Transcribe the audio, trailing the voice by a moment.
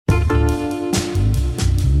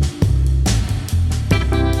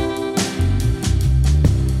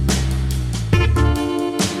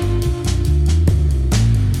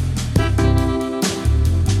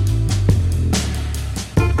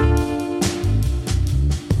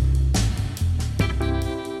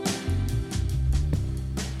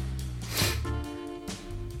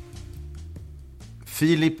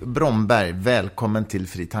Filip Bromberg, välkommen till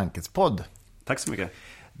Fri Tankes podd. Tack så mycket.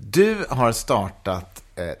 Du har startat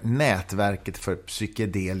nätverket för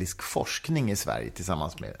psykedelisk forskning i Sverige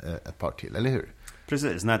tillsammans med ett par till, eller hur?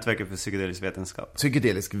 Precis, nätverket för psykedelisk vetenskap.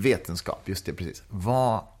 Psykedelisk vetenskap, just det, precis.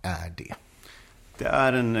 Vad är det? Det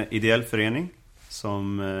är en ideell förening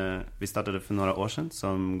som vi startade för några år sedan,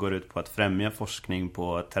 som går ut på att främja forskning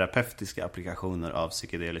på terapeutiska applikationer av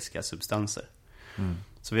psykedeliska substanser.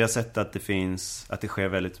 Så vi har sett att det sker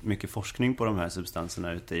väldigt mycket forskning på de här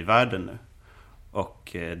substanserna ute i världen nu. Och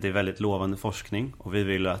det är väldigt lovande forskning, och vi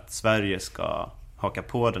vill att Sverige ska haka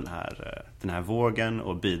på den här vågen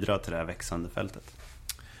och bidra till det här växande fältet.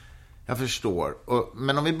 Jag förstår.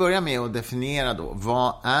 Men om vi börjar med att definiera då,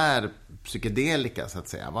 vad är psykedelika så att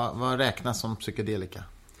säga? Vad räknas som psykedelika?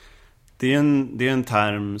 Det är en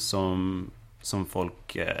term som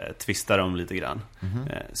folk tvistar om lite grann.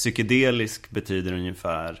 Psykedelisk betyder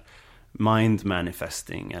ungefär mind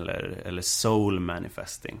manifesting eller soul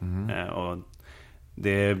manifesting. Och det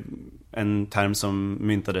är en term som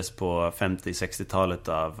myntades på 50-60-talet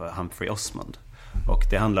av Humphrey Osmond. Och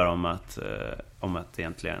det handlar om att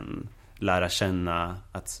egentligen lära känna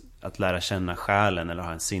att lära känna själen eller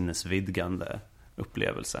ha en sinnesvidgande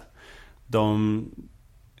upplevelse. De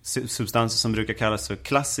substanser som brukar kallas för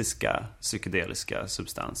klassiska psykedeliska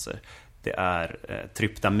substanser, det är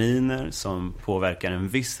tryptaminer som påverkar en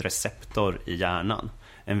viss receptor i hjärnan,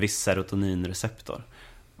 en viss serotoninreceptor.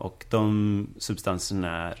 Och de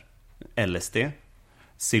substanserna är LSD,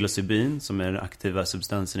 psilocybin som är den aktiva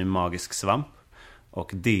substansen i magisk svamp,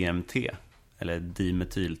 och DMT eller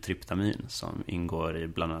dimetyltryptamin som ingår i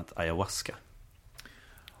bland annat ayahuasca.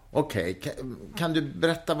 Okej, kan du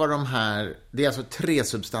berätta vad de här... Det är alltså 3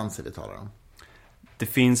 substanser vi talar om. Det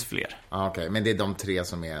finns fler. Okej, men det är de 3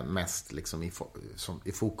 som är mest liksom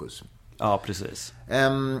i fokus. Ja, precis.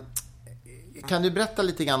 Kan du berätta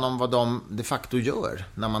lite grann om vad de de facto gör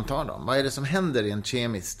när man tar dem? Vad är det som händer rent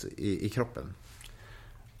kemiskt i kroppen?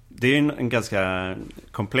 Det är en ganska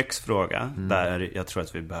komplex fråga där jag tror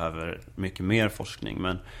att vi behöver mycket mer forskning.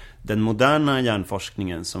 Men den moderna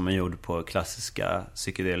hjärnforskningen som är gjord på klassiska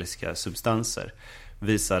psykedeliska substanser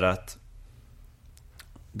visar att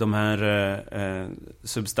de här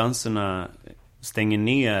substanserna stänger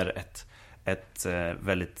ner ett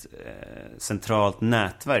väldigt centralt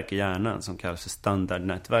nätverk i hjärnan som kallas för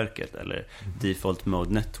standardnätverket eller default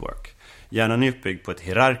mode network. Hjärnan är uppbyggd på ett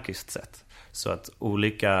hierarkiskt sätt, så att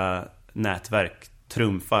olika nätverk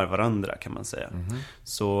trumfar varandra, kan man säga.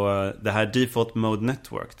 Så det här default mode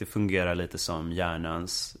network, det fungerar lite som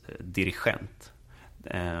hjärnans dirigent.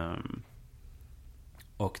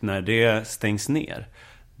 Och när det stängs ner,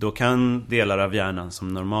 då kan delar av hjärnan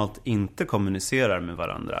som normalt inte kommunicerar med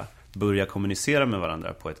varandra börja kommunicera med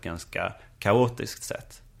varandra på ett ganska kaotiskt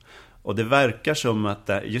sätt. Och det verkar som att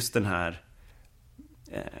just den här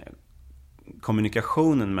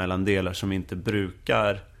kommunikationen mellan delar som inte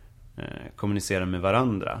brukar kommunicera med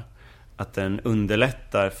varandra, att den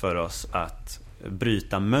underlättar för oss att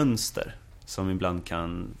bryta mönster som ibland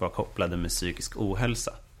kan vara kopplade med psykisk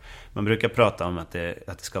ohälsa. Man brukar prata om att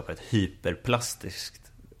det skapar ett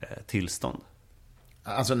hyperplastiskt tillstånd.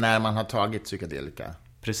 Alltså när man har tagit psykedelika?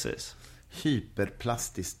 Precis.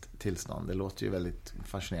 Hyperplastiskt tillstånd, det låter ju väldigt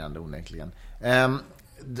fascinerande onekligen.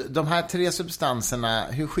 De här 3 substanserna,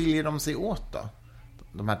 hur skiljer de sig åt då?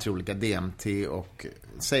 De här 3 olika DMT och,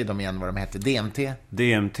 säg dem igen vad de heter,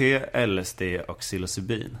 DMT, LSD och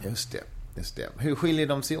psilocybin. Just det. Hur skiljer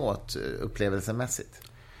de sig åt upplevelsemässigt?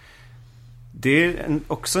 Det är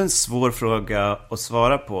också en svår fråga att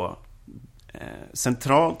svara på.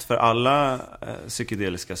 Centralt för alla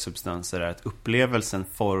psykedeliska substanser är att upplevelsen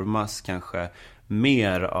formas kanske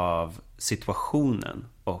mer av situationen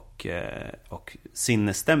och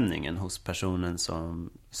sinnesstämningen hos personen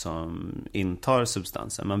som intar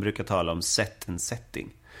substansen. Man brukar tala om set and setting.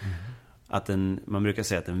 Man brukar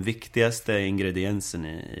säga att den viktigaste ingrediensen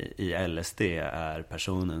i LSD är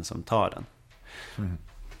personen som tar den.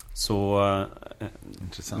 Så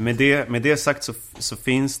med det sagt så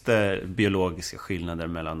finns det biologiska skillnader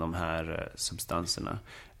mellan de här substanserna.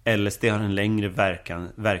 LSD har en längre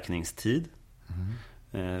verkningstid.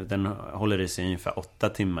 Den håller i sig ungefär 8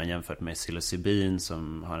 timmar jämfört med psilocybin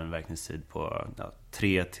som har en verkningstid på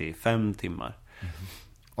 3-5 timmar.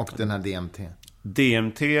 Och den här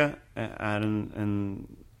DMT är en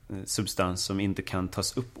substans som inte kan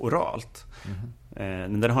tas upp oralt.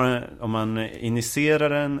 Den har, om man injicerar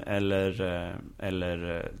den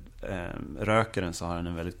eller röker den, så har den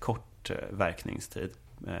en väldigt kort verkningstid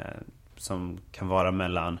som kan vara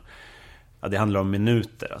mellan, det handlar om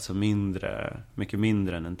minuter, alltså mycket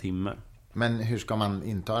mindre än en timme. Men hur ska man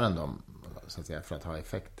inta den då? så att säga, för att ha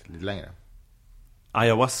effekt lite längre?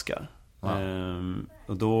 Ayahuasca.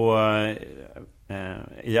 Och då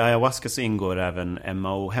i ayahuasca så ingår även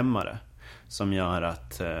MAO-hämmare som gör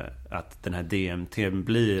att den här DMT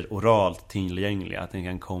blir oralt tillgänglig, att den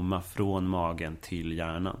kan komma från magen till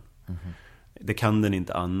hjärnan. Det kan den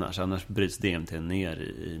inte annars bryts DMT ner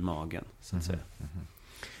i magen, så att säga.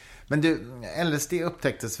 Men du, LSD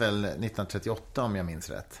upptäcktes väl 1938 om jag minns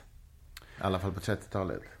rätt? I alla fall på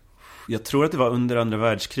 30-talet. Jag tror att det var under andra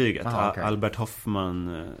världskriget. Okay. Albert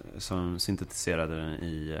Hoffman som syntetiserade den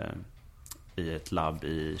i ett labb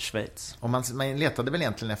i Schweiz. Och man letade väl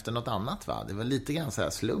egentligen efter något annat, va? Det var lite grann så här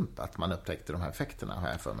slump att man upptäckte de här effekterna, har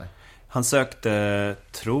jag för mig. Han sökte,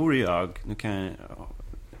 tror jag,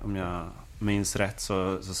 om jag minns rätt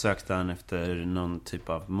så sökte han efter någon typ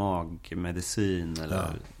av magmedicin eller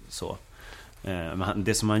så. Men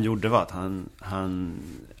det som han gjorde var att han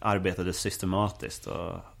arbetade systematiskt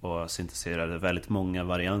och syntetiserade väldigt många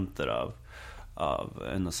varianter av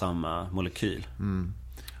en och samma molekyl.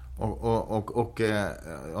 Och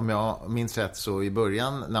om jag minns rätt så i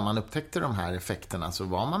början när man upptäckte de här effekterna så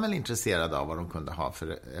var man väl intresserad av vad de kunde ha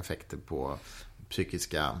för effekter på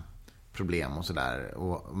psykiska problem och sådär.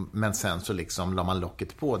 Men sen så liksom la man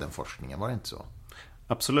locket på den forskningen, var det inte så?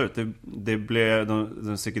 Absolut, det blev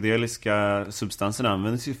de psykedeliska substanserna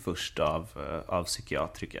användes ju först av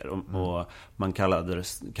psykiatriker och man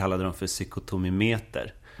kallade dem för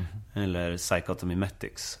psykotomimeter eller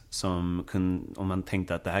psychotomimetics, som om man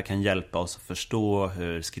tänkte att det här kan hjälpa oss att förstå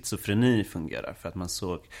hur schizofreni fungerar, för att man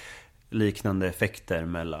såg liknande effekter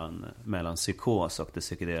mellan psykos och det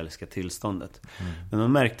psykedeliska tillståndet. Men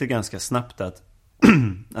man märkte ganska snabbt att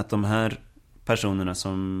de här personerna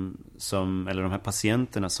eller de här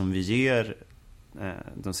patienterna som vi ger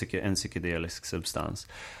en psykedelisk substans,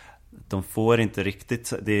 de får inte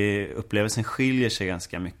riktigt, upplevelsen skiljer sig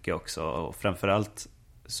ganska mycket också, och framförallt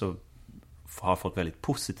så har folk väldigt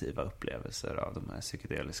positiva upplevelser av de här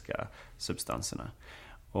psykedeliska substanserna.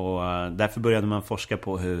 Och därför började man forska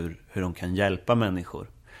på hur de kan hjälpa människor.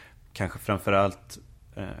 Kanske framförallt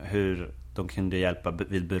hur de kunde hjälpa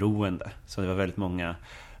vid beroende. Så det var väldigt många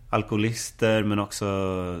alkoholister men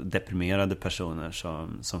också deprimerade personer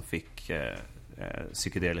som fick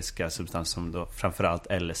psykedeliska substanser, som då framförallt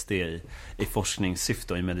LSD i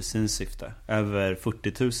forskningssyfte och i medicinsyfte. Över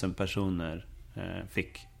 40 000 personer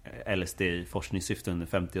fick LSD i forskningssyfte under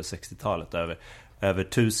 50- och 60-talet. Över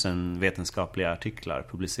 1000 vetenskapliga artiklar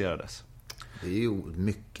publicerades. Det är ju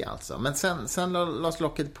mycket alltså. Men sen lades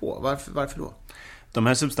locket på. Varför då? De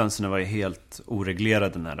här substanserna var ju helt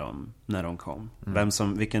oreglerade när de kom.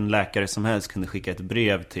 Vilken läkare som helst kunde skicka ett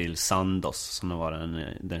brev till Sandoz, som var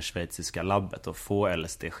den schweiziska labbet, och få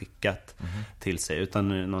LSD skickat till sig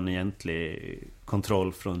utan någon egentlig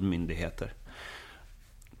kontroll från myndigheter.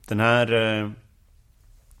 Den här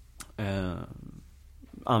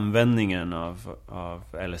användningen av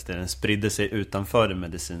LSD, den spridde sig utanför det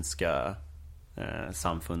medicinska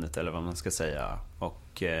samfundet, eller vad man ska säga,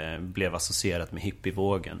 och blev associerat med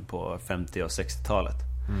hippievågen på 50- och 60-talet.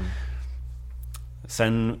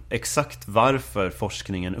 Sen exakt varför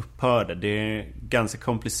forskningen upphörde, det är ganska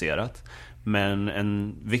komplicerat, men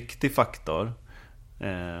en viktig faktor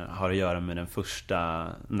har att göra med den första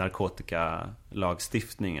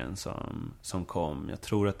narkotikalagstiftningen som kom. Jag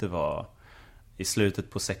tror att det var i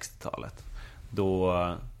slutet på 60-talet,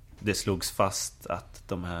 då det slogs fast att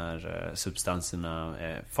de här substanserna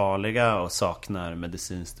är farliga och saknar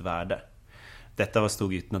medicinskt värde. Detta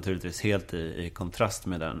stod ju naturligtvis helt i kontrast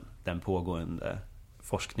med den pågående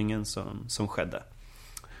forskningen som skedde.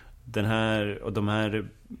 De här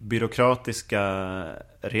byråkratiska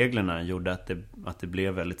reglerna gjorde att det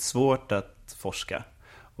blev väldigt svårt att forska.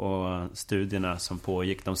 Och studierna som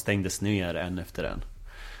pågick, de stängdes ner en efter en.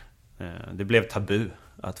 Det blev tabu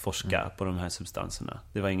att forska på de här substanserna.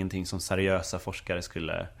 Det var ingenting som seriösa forskare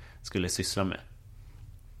skulle syssla med.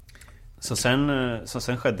 Så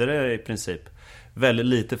sen skedde det i princip väldigt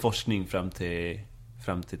lite forskning fram till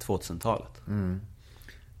 2000-talet.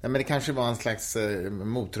 Ja, men det kanske var en slags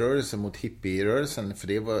motrörelse mot hippierörelsen,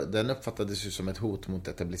 för den uppfattades ju som ett hot mot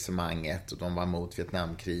etablissemanget, och de var mot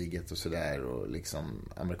Vietnamkriget och sådär, och liksom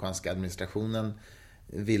amerikanska administrationen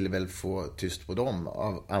ville väl få tyst på dem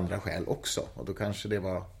av andra skäl också, och då kanske det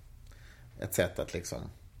var ett sätt att liksom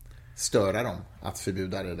störa dem, att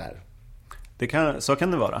förbjuda det där. Så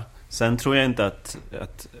kan det vara. Sen tror jag inte att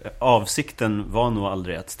avsikten var nog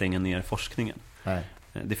aldrig att stänga ner forskningen. Nej.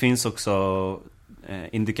 Det finns också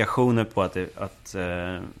indikationer på att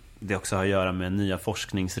det också har att göra med nya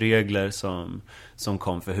forskningsregler som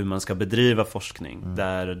kom för hur man ska bedriva forskning,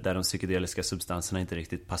 där de psykedeliska substanserna inte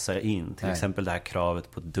riktigt passar in. Till exempel det här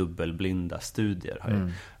kravet på dubbelblinda studier har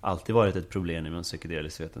ju alltid varit ett problem inom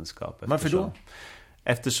psykedelisk vetenskap. Varför då?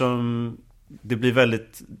 Eftersom det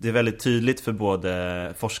är väldigt tydligt för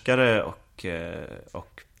både forskare och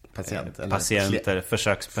patient eller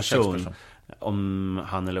försöksperson om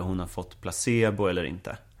han eller hon har fått placebo eller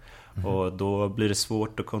inte. Och då blir det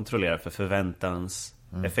svårt att kontrollera för förväntans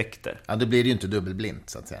effekter. Ja, då blir det ju inte dubbelblint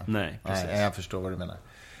så att säga. Nej, precis. Nej, jag förstår vad du menar.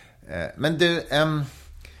 Men du,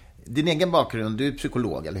 din egen bakgrund, du är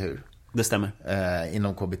psykolog, eller hur? Det stämmer.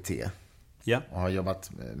 Inom KBT. Ja. Och har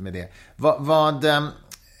jobbat med det.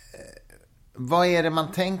 Vad är det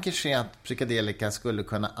man tänker sig att psykedelika skulle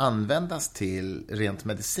kunna användas till rent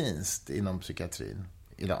medicinskt inom psykiatrin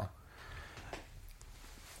idag?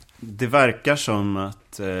 Det verkar som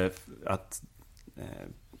att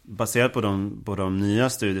baserat på de nya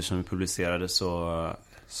studier som är publicerade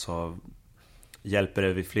så hjälper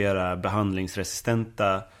det vid flera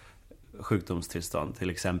behandlingsresistenta sjukdomstillstånd. Till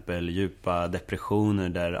exempel djupa depressioner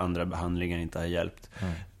där andra behandlingar inte har hjälpt.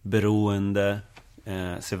 Beroende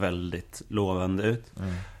ser väldigt lovande ut.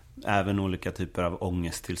 Även olika typer av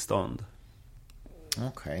ångesttillstånd.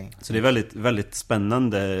 Okay. Så det är väldigt, väldigt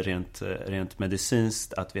spännande rent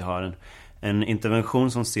medicinskt att vi har en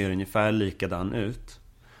intervention som ser ungefär likadan ut.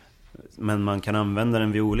 Men man kan använda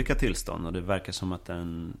den vid olika tillstånd, och det verkar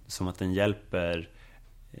som att den hjälper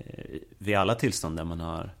vid alla tillstånd där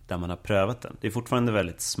man har prövat den. Det är fortfarande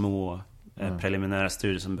väldigt små preliminära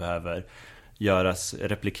studier som behöver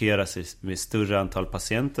replikeras med större antal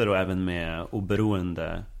patienter och även med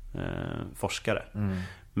oberoende forskare.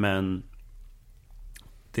 Men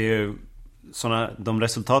det är de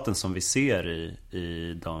resultaten som vi ser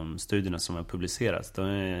i de studierna som har publicerats, de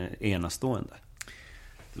är enastående.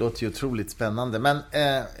 Det låter ju otroligt spännande. Men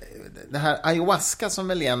det här ayahuasca som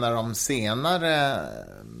väl är en av de senare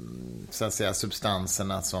så att säga,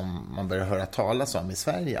 substanserna som man börjar höra talas om i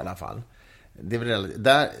Sverige i alla fall. Det är väl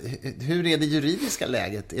hur är det juridiska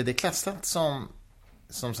läget? Är det klassat som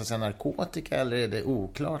så att säga, narkotika, eller är det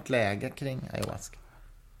oklart läge kring ayahuasca?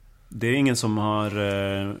 Det är ingen som har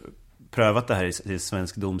prövat det här i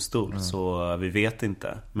svensk domstol, så vi vet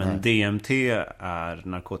inte. Men DMT är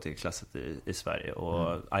narkotikaklassat i Sverige,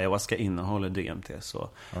 och ayahuasca innehåller DMT, så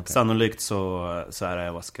sannolikt så är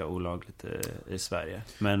ayahuasca olagligt i Sverige.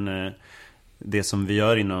 Men det som vi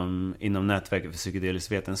gör inom nätverket för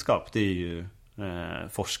psykedelisk vetenskap, det är ju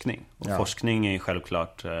forskning. Och forskning är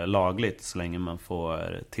självklart lagligt så länge man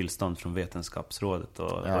får tillstånd från Vetenskapsrådet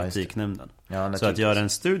och etiknämnden. Så att göra en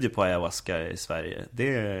studie på ayahuasca i Sverige,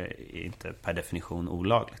 det är inte per definition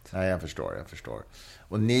olagligt. Nej, jag förstår.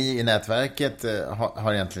 Och ni i nätverket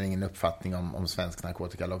har egentligen ingen uppfattning om svensk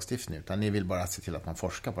narkotikalagstiftning, utan ni vill bara se till att man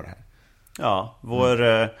forskar på det här. Ja,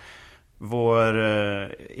 våra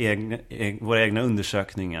egna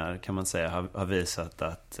undersökningar kan man säga har visat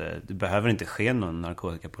att det behöver inte ske någon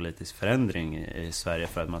narkotikapolitisk förändring i Sverige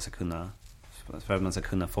för att man ska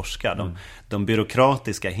kunna forska. De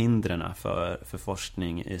byråkratiska hindren för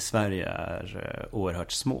forskning i Sverige är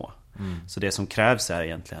oerhört små. Så det som krävs är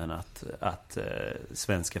egentligen att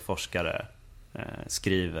svenska forskare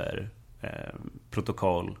skriver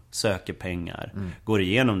protokoll, söker pengar, går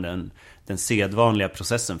igenom den sedvanliga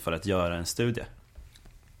processen för att göra en studie.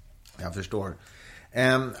 Jag förstår.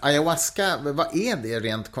 Ayahuasca, vad är det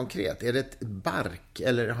rent konkret? Är det ett bark,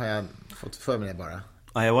 eller har jag fått för mig det bara?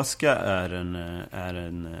 Ayahuasca är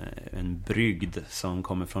en brygd som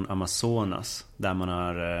kommer från Amazonas, där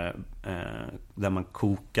man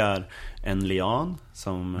kokar en lian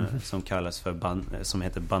som kallas som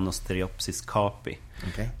heter Banosteriopsis capi.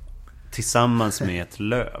 Okay. Tillsammans med ett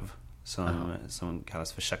löv som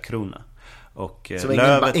kallas för chacruna. Och så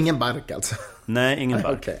ingen bark alltså? Nej, ingen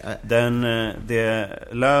bark. Okay.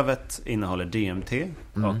 Lövet innehåller DMT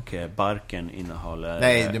och barken innehåller...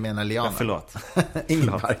 Nej, du menar lianen. Förlåt. Ingen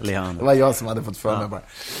bark. Lianen. Det var jag som hade fått för mig bara.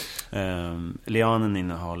 Lianen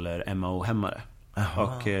innehåller MAO-hämmare.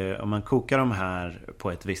 Och om man kokar de här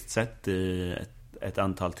på ett visst sätt i ett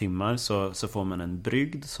antal timmar så får man en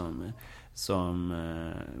brygd som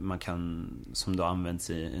då används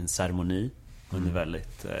i en ceremoni under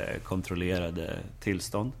väldigt kontrollerade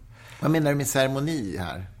tillstånd. Vad menar du med ceremoni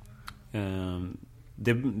här?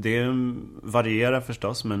 Det varierar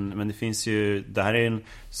förstås, men det finns ju, det här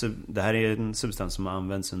är en substans som har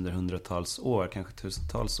använts under hundratals år, kanske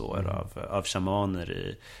tusentals år av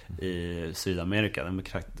shamaner i Sydamerika. Den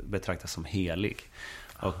betraktas som helig.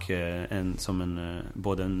 Och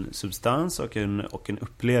både en substans och en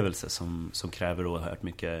upplevelse som kräver oerhört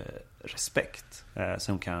mycket respekt.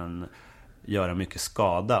 Som kan göra mycket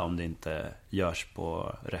skada om det inte görs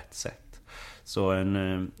på rätt sätt. Så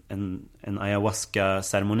en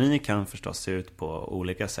ayahuasca-ceremoni kan förstås se ut på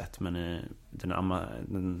olika sätt. Men i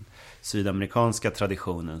den sydamerikanska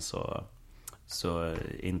traditionen så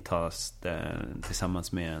intas det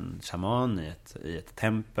tillsammans med en shaman i ett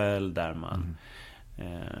tempel där man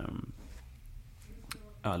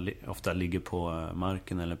ofta ligger på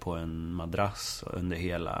marken eller på en madrass under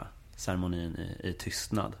hela ceremonin i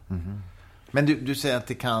tystnad. Men du säger att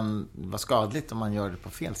det kan vara skadligt om man gör det på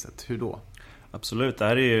fel sätt. Hur då? Absolut, det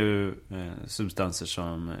här är ju substanser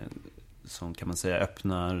som kan man säga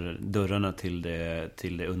öppnar dörrarna till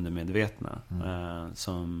det undermedvetna.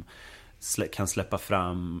 Som kan släppa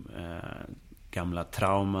fram gamla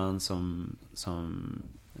trauman som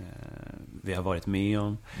vi har varit med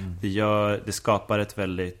om. Det skapar ett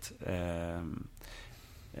väldigt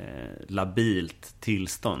labilt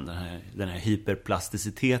tillstånd. Den här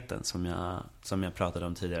hyperplasticiteten som jag pratade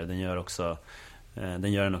om tidigare. Den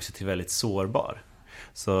gör den också till väldigt sårbar.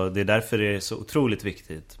 Så det är därför det är så otroligt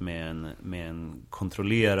viktigt med en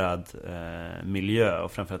kontrollerad miljö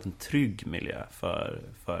och framförallt en trygg miljö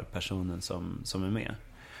för personen som är med.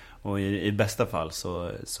 Och i bästa fall så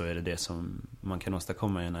är det som man kan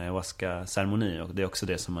åstadkomma i en ayahuasca-ceremoni, och det är också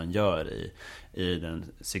det som man gör i den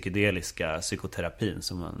psykedeliska psykoterapin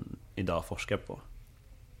som man idag forskar på.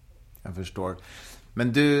 Jag förstår.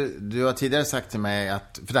 Men du har tidigare sagt till mig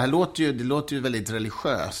att, för det låter ju väldigt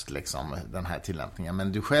religiöst liksom, den här tillämpningen,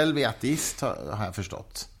 men du själv är ateist har jag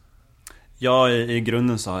förstått. Ja, i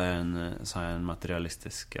grunden så har jag en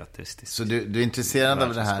materialistisk ateistisk. Så du är intresserad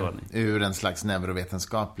av det här ur en slags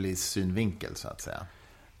neurovetenskaplig synvinkel så att säga?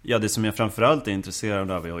 Ja, det som jag framförallt är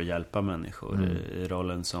intresserad av är att hjälpa människor i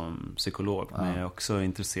rollen som psykolog. Men jag är också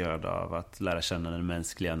intresserad av att lära känna den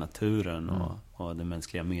mänskliga naturen och det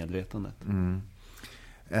mänskliga medvetandet.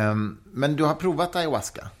 Men du har provat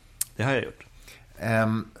ayahuasca? Det har jag gjort.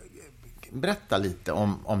 Berätta lite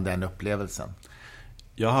om den upplevelsen.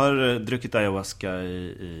 Jag har druckit ayahuasca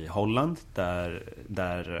i Holland där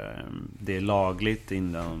det är lagligt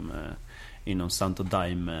inom Santo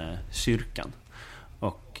Daime-kyrkan.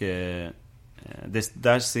 Och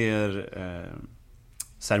där ser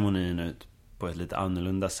ceremonin ut på ett lite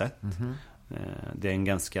annorlunda sätt. Det är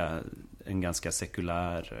en ganska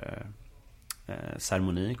sekulär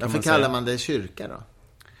ceremoni. Varför kallar man det kyrka då?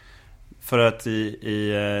 För att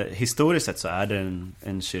i historiskt sett så är det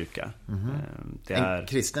en kyrka. Det är en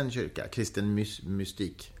kristen kyrka, kristen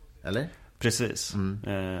mystik, eller? Precis.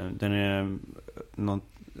 Den är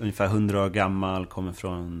ungefär 100 år gammal, kommer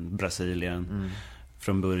från Brasilien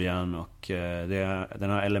från början, och den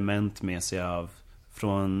har element med sig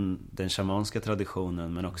från den shamanska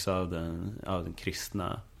traditionen, men också av den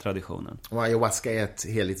kristna traditionen. Och ayahuasca är ett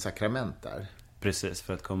heligt sakrament där. Precis,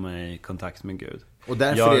 för att komma i kontakt med Gud. Och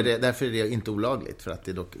därför är det inte olagligt, för att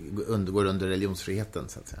det dock går under religionsfriheten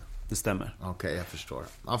så att säga. Det stämmer. Okej, jag förstår.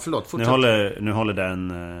 Ja, förlåt, fortsätt. Nu håller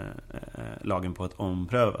den lagen på att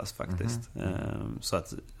omprövas faktiskt.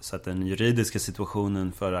 Så att den juridiska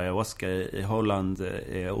situationen för ayahuasca i Holland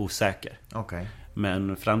är osäker. Okej.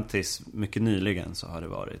 Men fram tills mycket nyligen så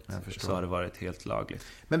har det varit helt lagligt.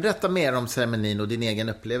 Men berätta mer om ceremonin och din egen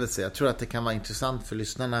upplevelse. Jag tror att det kan vara intressant för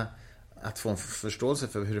lyssnarna att få en förståelse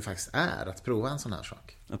för hur det faktiskt är att prova en sån här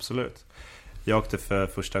sak. Absolut. Jag åkte för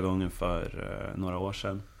första gången för några år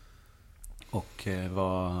sedan och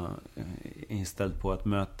var inställd på att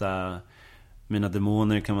möta mina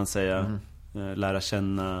demoner, kan man säga. Lära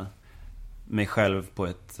känna mig själv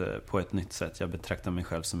på ett nytt sätt. Jag betraktar mig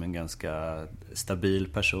själv som en ganska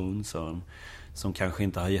stabil person som kanske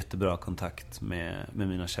inte har jättebra kontakt med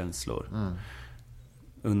mina känslor.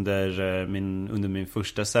 Under min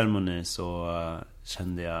första ceremoni så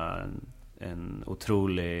kände jag en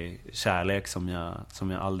otrolig kärlek som jag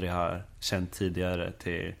aldrig har känt tidigare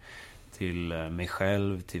till mig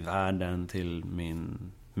själv, till världen, till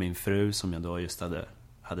min fru som jag då just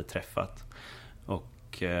hade träffat.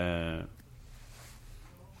 Och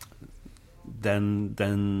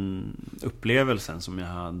den upplevelsen som jag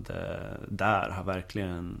hade där har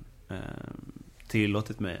verkligen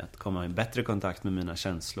tillåtit mig att komma i bättre kontakt med mina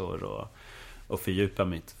känslor och fördjupa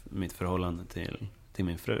mitt förhållande till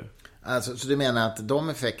min fru. Alltså, så du menar att de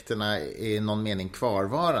effekterna är i någon mening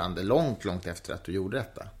kvarvarande långt efter att du gjorde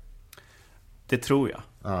detta? Det tror jag.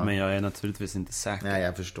 Ja. Men jag är naturligtvis inte säker. Nej,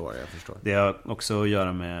 jag förstår. Det har också att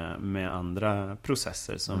göra med andra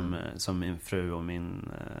processer som min fru och min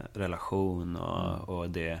relation och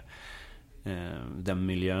den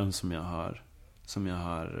miljön som jag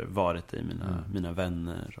har varit i, mina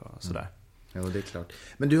vänner och sådär. Jo, det är klart.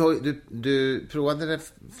 Men du provade det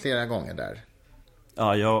flera gånger där?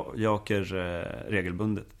 Ja, jag åker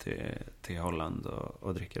regelbundet till Holland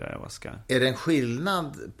och dricker ayahuasca. Är det en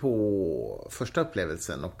skillnad på första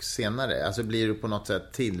upplevelsen och senare? Alltså blir du på något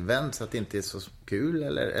sätt tillvänd så att det inte är så kul?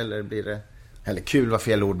 Eller blir det... Eller kul var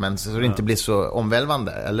fel ord, men så det inte blir så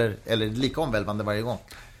omvälvande? Eller lika omvälvande varje gång?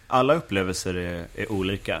 Alla upplevelser är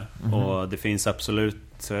olika. Och det finns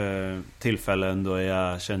absolut tillfällen då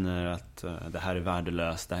jag känner att det här är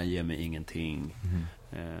värdelöst, det här ger mig ingenting.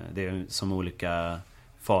 Det är som olika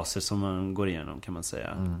faser som man går igenom, kan man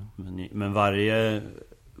säga. Men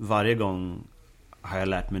varje gång har jag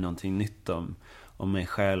lärt mig någonting nytt om mig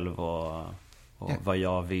själv och vad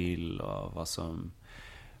jag vill och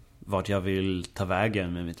vart jag vill ta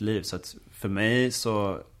vägen med mitt liv. Så att för mig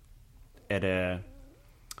så är det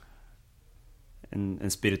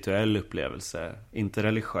en spirituell upplevelse. Inte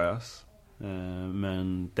religiös,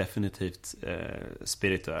 men definitivt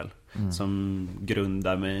spirituell. Som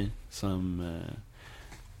grundar mig, som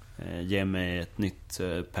ger mig ett nytt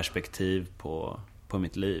perspektiv på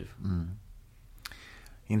mitt liv.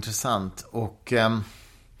 Intressant. Och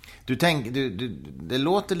det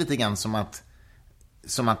låter lite grann som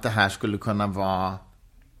att det här skulle kunna vara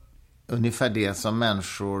ungefär det som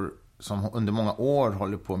människor som under många år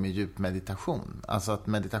håller på med djup meditation. Alltså att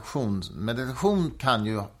meditation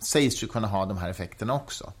sägs ju kunna ha de här effekterna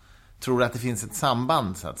också. Tror du att det finns ett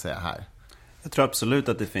samband, så att säga, här? Jag tror absolut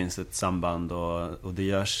att det finns ett samband, och det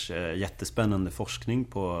görs jättespännande forskning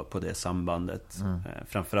på det sambandet.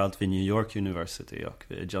 Framförallt vid New York University och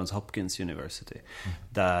vid Johns Hopkins University.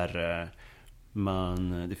 Där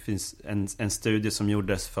det finns en studie som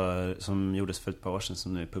gjordes för ett par år sedan,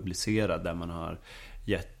 som nu är publicerad, där man har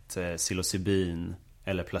gett psilocybin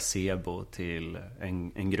eller placebo till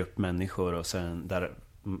en grupp människor, och sen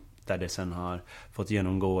där det sen har fått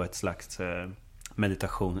genomgå ett slags en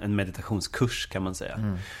meditationskurs, kan man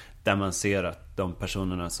säga. Där man ser att de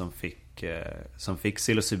personerna som fick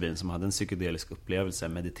psilocybin, som hade en psykedelisk upplevelse,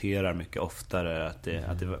 mediterar mycket oftare,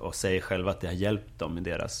 och säger själva att det har hjälpt dem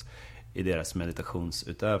i deras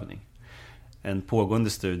meditationsutövning. En pågående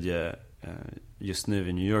studie just nu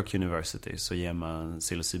vid New York University, så ger man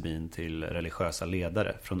psilocybin till religiösa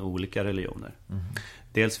ledare från olika religioner.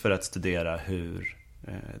 Dels för att studera hur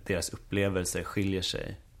deras upplevelser skiljer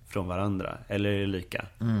sig från varandra, eller är lika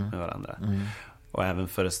med varandra. Och även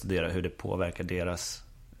för att studera hur det påverkar deras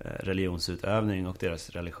religionsutövning och deras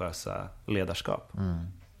religiösa ledarskap.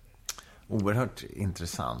 Oerhört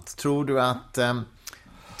intressant. Tror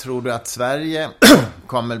du att Sverige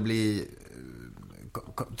kommer bli...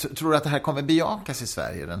 Tror du att det här kommer bejakas i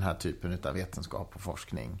Sverige, den här typen av vetenskap och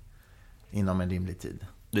forskning, inom en rimlig tid?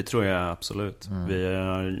 Det tror jag absolut.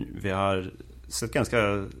 Vi har sett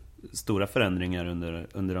ganska stora förändringar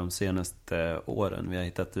under de senaste åren. Vi har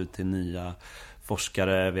hittat ut till nya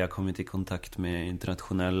forskare, vi har kommit i kontakt med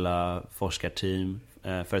internationella forskarteam.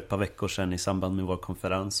 För ett par veckor sedan, i samband med vår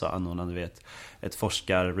konferens, så anordnade vi ett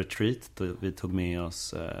forskarretreat. Vi tog med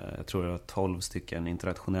oss, jag tror det var 12 stycken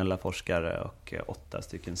internationella forskare och 8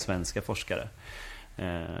 stycken svenska forskare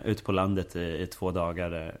ut på landet i 2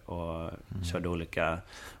 dagar, och körde olika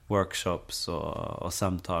workshops och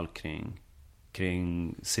samtal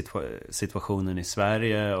kring situationen i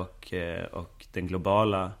Sverige och den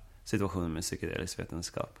globala situationen med psykedelisk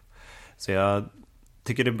vetenskap. Så jag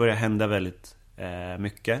tycker det börjar hända väldigt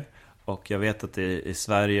mycket, och jag vet att i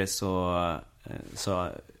Sverige så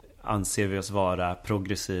anser vi oss vara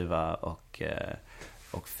progressiva och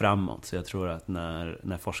framåt. Så jag tror att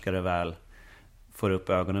när forskare väl får upp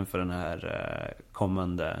ögonen för den här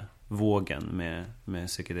kommande vågen med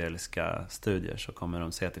psykedeliska studier, så kommer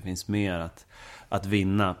de se att det finns mer att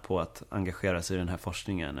vinna på att engagera sig i den här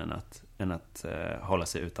forskningen än att hålla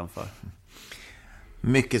sig utanför.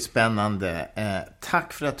 Mycket spännande.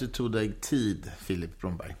 Tack för att du tog dig tid, Filip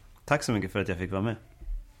Bromberg. Tack så mycket för att jag fick vara med.